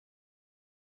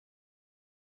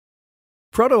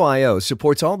Proto.io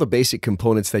supports all the basic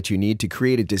components that you need to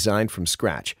create a design from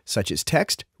scratch, such as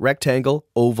text, rectangle,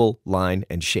 oval, line,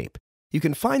 and shape. You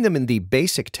can find them in the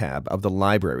Basic tab of the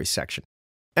Library section.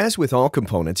 As with all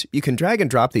components, you can drag and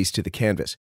drop these to the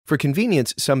canvas. For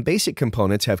convenience, some basic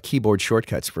components have keyboard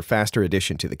shortcuts for faster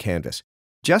addition to the canvas.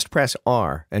 Just press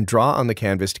R and draw on the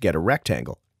canvas to get a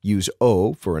rectangle. Use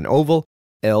O for an oval,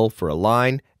 L for a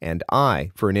line, and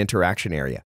I for an interaction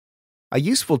area. A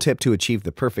useful tip to achieve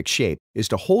the perfect shape is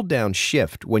to hold down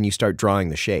Shift when you start drawing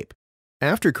the shape.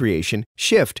 After creation,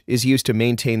 Shift is used to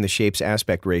maintain the shape's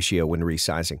aspect ratio when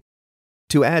resizing.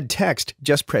 To add text,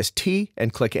 just press T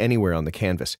and click anywhere on the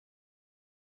canvas.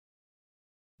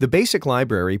 The Basic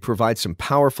library provides some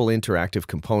powerful interactive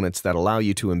components that allow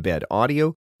you to embed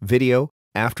audio, video,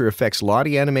 After Effects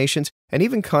Lottie animations, and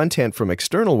even content from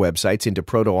external websites into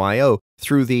Proto.io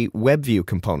through the WebView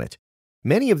component.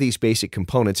 Many of these basic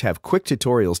components have quick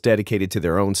tutorials dedicated to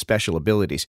their own special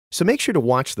abilities, so make sure to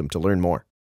watch them to learn more.